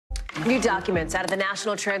New documents out of the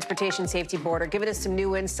National Transportation Safety Board are giving us some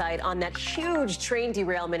new insight on that huge train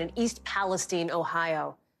derailment in East Palestine,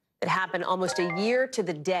 Ohio, that happened almost a year to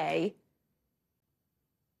the day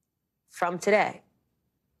from today.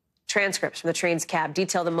 Transcripts from the train's cab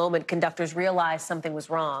detail the moment conductors realized something was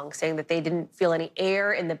wrong, saying that they didn't feel any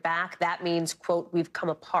air in the back. That means, quote, we've come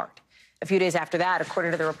apart. A few days after that,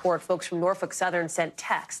 according to the report, folks from Norfolk Southern sent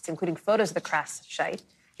texts, including photos of the crash site.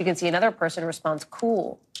 You can see another person responds,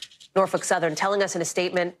 cool. Norfolk Southern telling us in a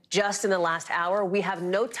statement, just in the last hour, we have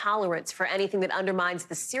no tolerance for anything that undermines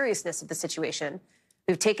the seriousness of the situation.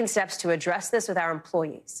 We've taken steps to address this with our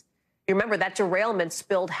employees. You remember that derailment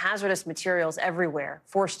spilled hazardous materials everywhere,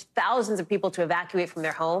 forced thousands of people to evacuate from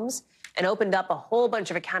their homes, and opened up a whole bunch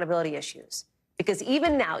of accountability issues. Because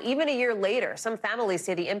even now, even a year later, some families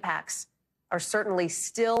say the impacts are certainly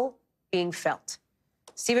still being felt.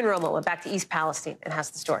 Stephen Romo went back to East Palestine and has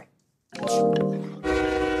the story.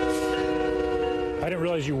 I didn't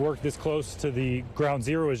realize you worked this close to the ground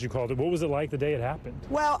zero, as you called it. What was it like the day it happened?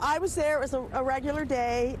 Well, I was there. It was a regular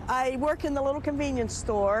day. I work in the little convenience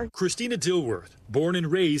store. Christina Dilworth, born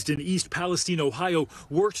and raised in East Palestine, Ohio,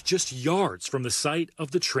 worked just yards from the site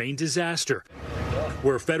of the train disaster,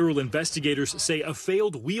 where federal investigators say a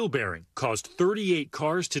failed wheel bearing caused 38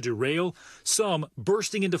 cars to derail, some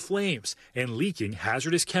bursting into flames and leaking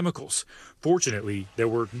hazardous chemicals. Fortunately, there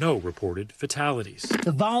were no reported fatalities.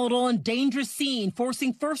 The volatile and dangerous scene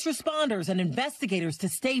forcing first responders and investigators to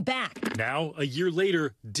stay back. Now, a year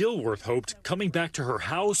later, Dilworth hoped coming back to her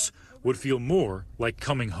house would feel more like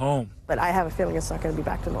coming home. But I have a feeling it's not going to be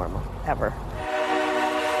back to normal, ever.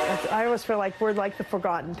 I always feel like we're like the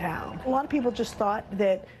forgotten town. A lot of people just thought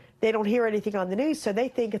that they don't hear anything on the news, so they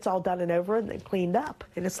think it's all done and over and then cleaned up.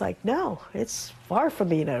 And it's like, no, it's far from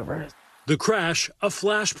being over. The crash, a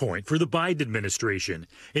flashpoint for the Biden administration.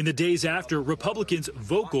 In the days after, Republicans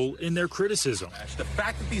vocal in their criticism. The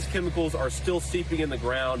fact that these chemicals are still seeping in the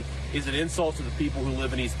ground is an insult to the people who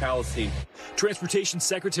live in East Palestine. Transportation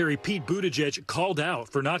Secretary Pete Buttigieg called out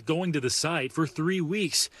for not going to the site for 3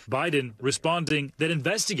 weeks. Biden responding that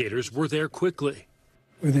investigators were there quickly.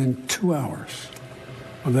 Within 2 hours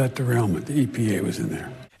of that derailment, the EPA was in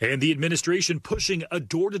there. And the administration pushing a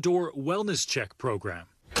door-to-door wellness check program.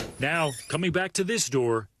 Now, coming back to this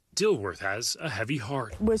door, Dilworth has a heavy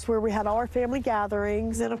heart. It was where we had all our family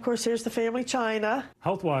gatherings, and of course, there's the family china.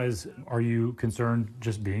 Health-wise, are you concerned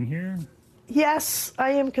just being here? Yes,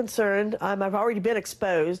 I am concerned. I've already been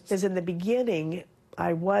exposed, because in the beginning,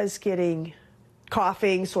 I was getting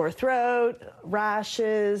coughing, sore throat,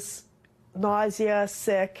 rashes, nausea,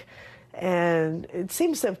 sick, and it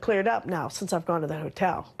seems to have cleared up now since I've gone to the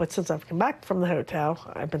hotel. But since I've come back from the hotel,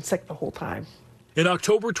 I've been sick the whole time. In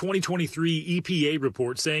October 2023, EPA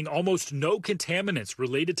reports saying almost no contaminants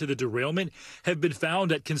related to the derailment have been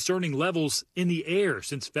found at concerning levels in the air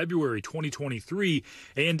since February 2023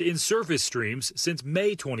 and in surface streams since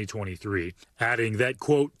May 2023, adding that,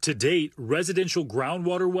 quote, to date, residential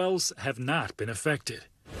groundwater wells have not been affected.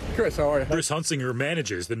 Chris, how are you? Chris Hunsinger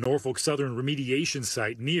manages the Norfolk Southern remediation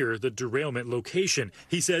site near the derailment location.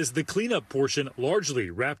 He says the cleanup portion largely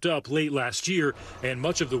wrapped up late last year, and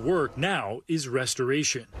much of the work now is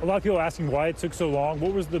restoration. A lot of people are asking why it took so long.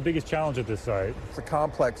 What was the biggest challenge at this site? It's a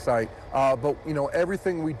complex site, but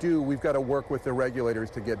everything we do, we've got to work with the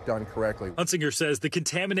regulators to get done correctly. Hunsinger says the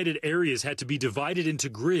contaminated areas had to be divided into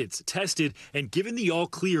grids, tested, and given the all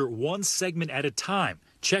clear one segment at a time,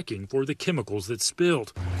 checking for the chemicals that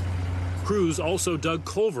spilled. Crews also dug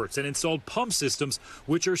culverts and installed pump systems,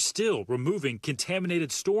 which are still removing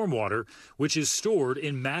contaminated stormwater, which is stored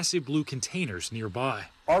in massive blue containers nearby.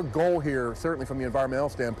 Our goal here, certainly from the environmental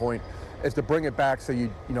standpoint, is to bring it back so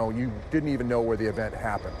you didn't even know where the event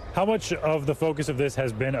happened. How much of the focus of this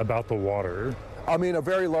has been about the water? I mean, a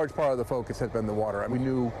very large part of the focus has been the water. We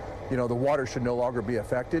knew, the water should no longer be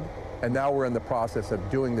affected. And now we're in the process of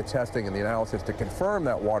doing the testing and the analysis to confirm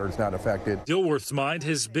that water is not affected. Dilworth's mind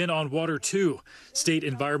has been on water, too. State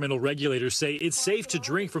environmental regulators say it's safe to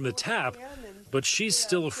drink from the tap, but she's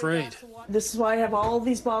still afraid. This is why I have all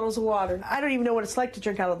these bottles of water. I don't even know what it's like to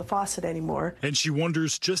drink out of the faucet anymore. And she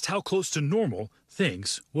wonders just how close to normal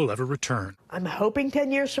things will ever return. I'm hoping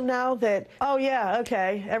 10 years from now that, oh yeah,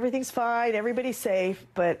 okay, everything's fine, everybody's safe,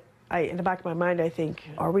 but in the back of my mind, I think,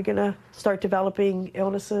 are we going to start developing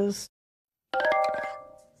illnesses?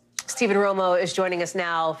 Stephen Romo is joining us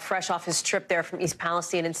now, fresh off his trip there from East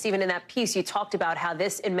Palestine. And Stephen, in that piece, you talked about how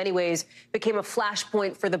this, in many ways, became a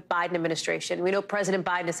flashpoint for the Biden administration. We know President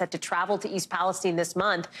Biden is set to travel to East Palestine this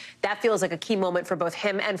month. That feels like a key moment for both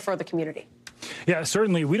him and for the community. Yeah,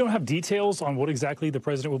 certainly. We don't have details on what exactly the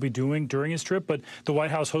president will be doing during his trip, but the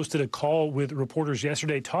White House hosted a call with reporters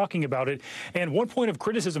yesterday talking about it. And one point of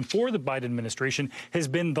criticism for the Biden administration has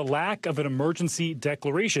been the lack of an emergency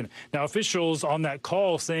declaration. Now, officials on that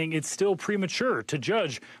call saying it's still premature to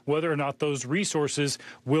judge whether or not those resources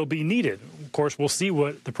will be needed. Of course, we'll see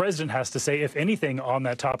what the president has to say, if anything, on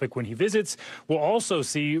that topic when he visits. We'll also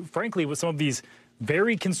see, frankly, what some of these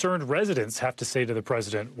very concerned residents have to say to the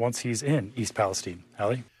president once he's in East Palestine.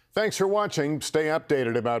 Allie? Thanks for watching. Stay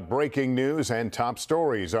updated about breaking news and top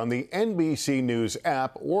stories on the NBC News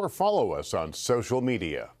app or follow us on social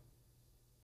media.